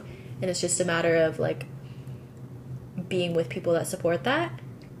do. And it's just a matter of, like, being with people that support that.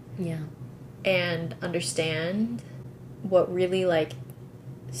 Yeah. And understand what really, like,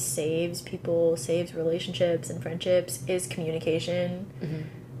 saves people, saves relationships and friendships is communication. Mm-hmm.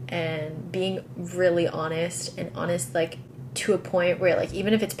 And being really honest, like, to a point where, like,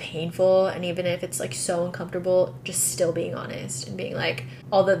 even if it's painful and even if it's, like, so uncomfortable, just still being honest and being like,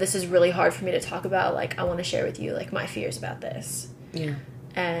 although this is really hard for me to talk about, like, I want to share with you, like, my fears about this. Yeah.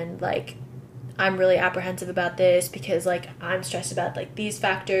 And, like, I'm really apprehensive about this because, like, I'm stressed about, like, these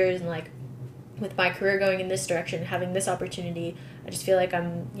factors and, like, with my career going in this direction, having this opportunity, I just feel like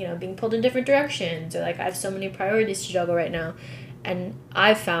I'm, you know, being pulled in different directions, or, like, I have so many priorities to juggle right now. And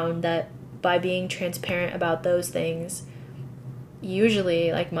I've found that by being transparent about those things,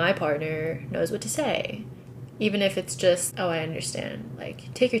 usually, like, my partner knows what to say. Even if it's just, oh, I understand.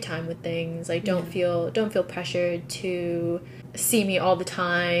 Like, take your time with things. Like, don't feel pressured to see me all the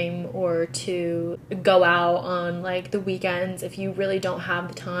time or to go out on, like, the weekends if you really don't have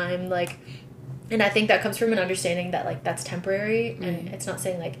the time. Like, and I think that comes from an understanding that, like, that's temporary. Mm-hmm. And it's not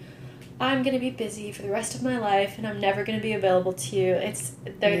saying, like, I'm going to be busy for the rest of my life and I'm never going to be available to you.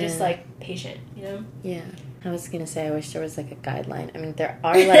 They're just, like, patient, you know? Yeah. I was gonna say, I wish there was like a guideline. I mean, there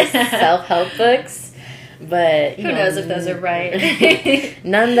are like self-help books, but who knows if those are right.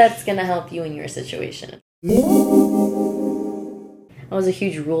 None that's gonna help you in your situation. I was a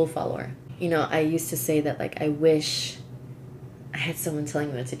huge rule follower. You know, I used to say that, like, I wish I had someone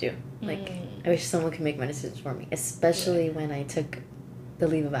telling me what to do. Like, I wish someone could make my decisions for me, especially when I took the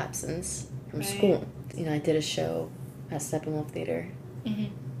leave of absence from school. You know, I did a show at Steppenwolf Theater.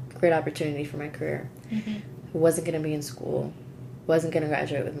 Great opportunity for my career. Wasn't going to be in school. Wasn't going to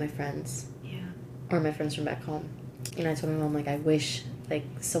graduate with my friends. Or my friends from back home. And I told my mom, like, I wish, like,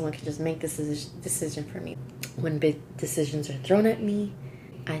 someone could just make this decision for me. When big decisions are thrown at me,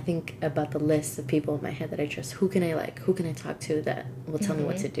 I think about the list of people in my head that I trust. Who can I like? Who can I talk to that will tell me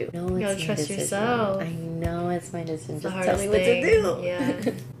what to do? No, you gotta trust yourself. I know it's my decision. It's just tell me what to do.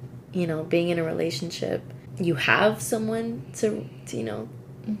 Yeah. You know, being in a relationship, you have someone to you know,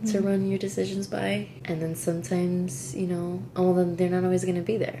 to run your decisions by, and then sometimes, you know, then they're not always going to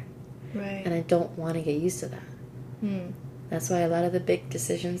be there. Right. And I don't want to get used to that. That's why a lot of the big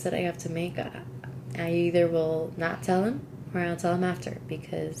decisions that I have to make, I either will not tell him or I'll tell him after,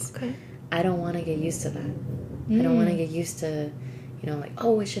 because I don't want to get used to that. I don't want to get used to, you know, like,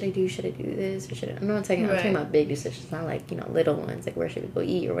 oh, what should I do? Should I do this? Or should I? I'm talking about big decisions, not like, you know, little ones, like where should we go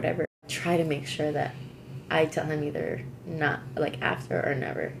eat or whatever. Try to make sure that I tell him either not, like, after or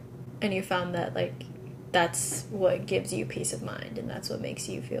never. And you found that, like, that's what gives you peace of mind, and that's what makes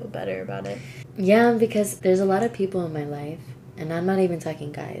you feel better about it. Yeah, because there's a lot of people in my life, and I'm not even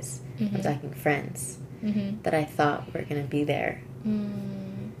talking guys, I'm talking friends, that I thought were going to be there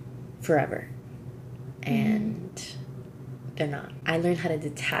forever. And they're not. I learned how to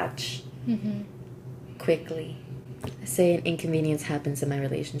detach quickly. Say an inconvenience happens in my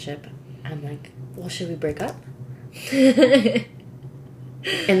relationship, I'm like, well, should we break up?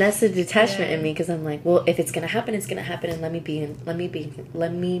 And that's the detachment in me, because I'm like, well, if it's gonna happen, it's gonna happen, and let me be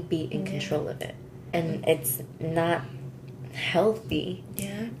in control of it. And it's not healthy.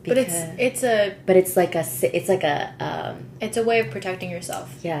 Yeah, but it's a way of protecting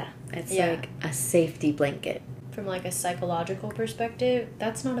yourself. Yeah, it's like a safety blanket. From like a psychological perspective,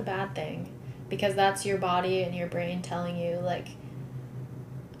 that's not a bad thing, because that's your body and your brain telling you, like,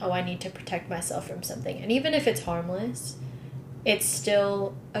 oh, I need to protect myself from something. And even if it's harmless, it's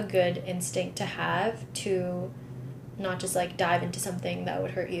still a good instinct to have, to not just, like, dive into something that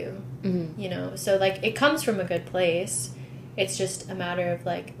would hurt you, you know? So, like, it comes from a good place. It's just a matter of,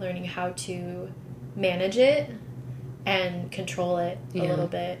 like, learning how to manage it and control it a little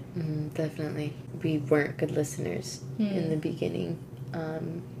bit. Definitely. We weren't good listeners in the beginning.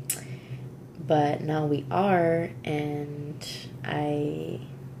 But now we are, and I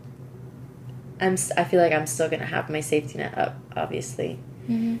feel like I'm still going to have my safety net up, obviously.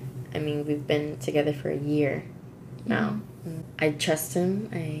 I mean, we've been together for a year now. I trust him.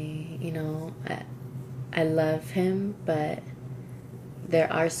 I love him, but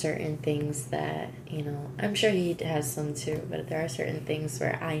there are certain things that, you know, I'm sure he has some too, but there are certain things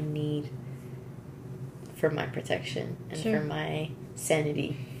where I need for my protection and for my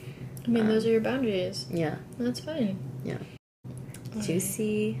sanity. I mean, those are your boundaries. Yeah. That's fine. Yeah.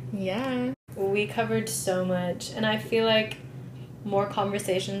 Juicy. Yeah. We covered so much, and I feel like more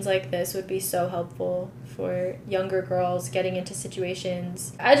conversations like this would be so helpful for younger girls getting into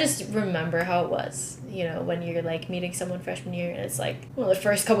situations. I just remember how it was, you know, when you're, like, meeting someone freshman year, and it's like, well, the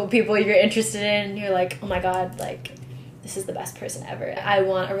first couple people you're interested in, you're like, oh my god, like, this is the best person ever. I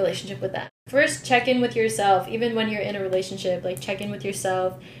want a relationship with them. First, check in with yourself. Even when you're in a relationship, like, check in with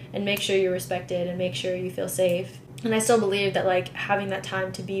yourself and make sure you're respected and make sure you feel safe. And I still believe that, like, having that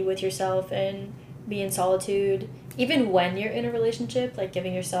time to be with yourself and be in solitude, even when you're in a relationship, like,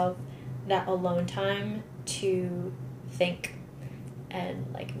 giving yourself that alone time to think and,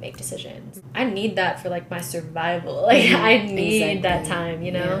 like, make decisions. I need that for, like, my survival. Like, I need that time,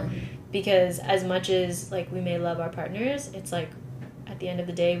 you know? Yeah. Because as much as, like, we may love our partners, it's like, at the end of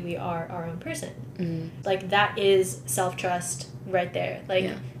the day, we are our own person. Like, that is self-trust right there. Like,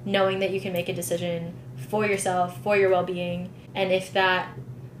 knowing that you can make a decision for yourself, for your well-being, and if that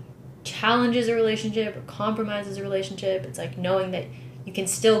challenges a relationship or compromises a relationship, it's like knowing that you can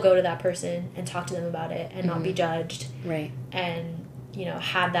still go to that person and talk to them about it and not be judged. Right. And, you know,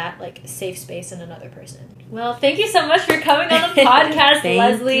 have that, like, safe space in another person. Well, thank you so much for coming on the podcast,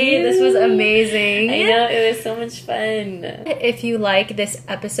 Leslie. You. This was amazing. I know, it was so much fun. If you like this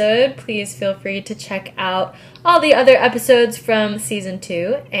episode, please feel free to check out all the other episodes from Season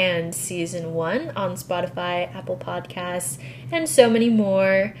 2 and Season 1 on Spotify, Apple Podcasts, and so many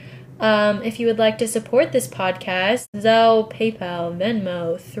more. If you would like to support this podcast, Zelle, PayPal,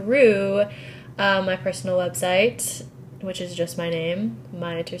 Venmo, through my personal website, which is just my name,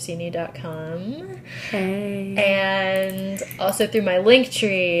 mayatersini.com. Hey. And also through my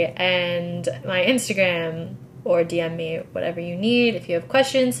Linktree and my Instagram, or DM me, whatever you need. If you have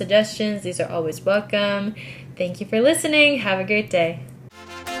questions, suggestions, these are always welcome. Thank you for listening. Have a great day.